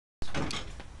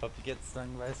Hope you get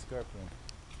stung by a scorpion.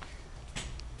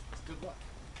 It's good luck.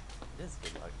 It is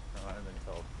good luck, from what I've been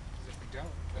told. Because if you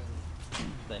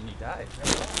don't, Then you die.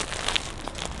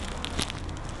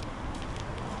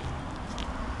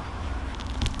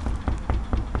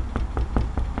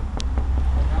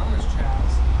 Oh, now there's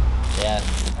Chaz. Yeah.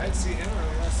 I didn't see him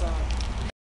earlier. I saw him.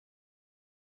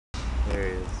 There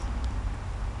he is.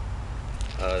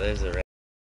 Oh, there's a rat.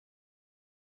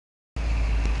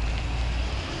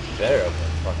 You better open the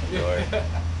fucking door.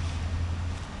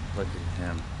 Look at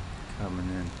him coming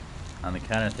in. On the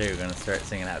count of 3, we're gonna start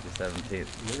singing Happy 17th.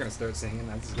 We're gonna start singing.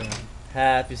 I'm just gonna.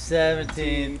 Happy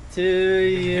 17th to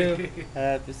you.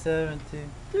 Happy 17th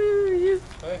to you.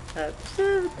 Hey. Happy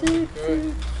 17th to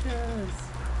you.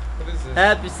 What is this?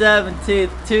 Happy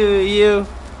 17th to you.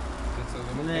 It's a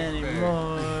little Many pink bear.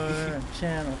 more on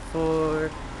Channel 4.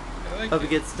 I like Hope it. you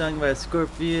get stung by a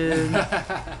scorpion. Oh,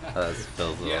 that's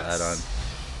Phil's little Yes. add-on.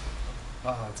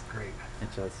 Oh, that's great. It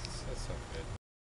just That's so good.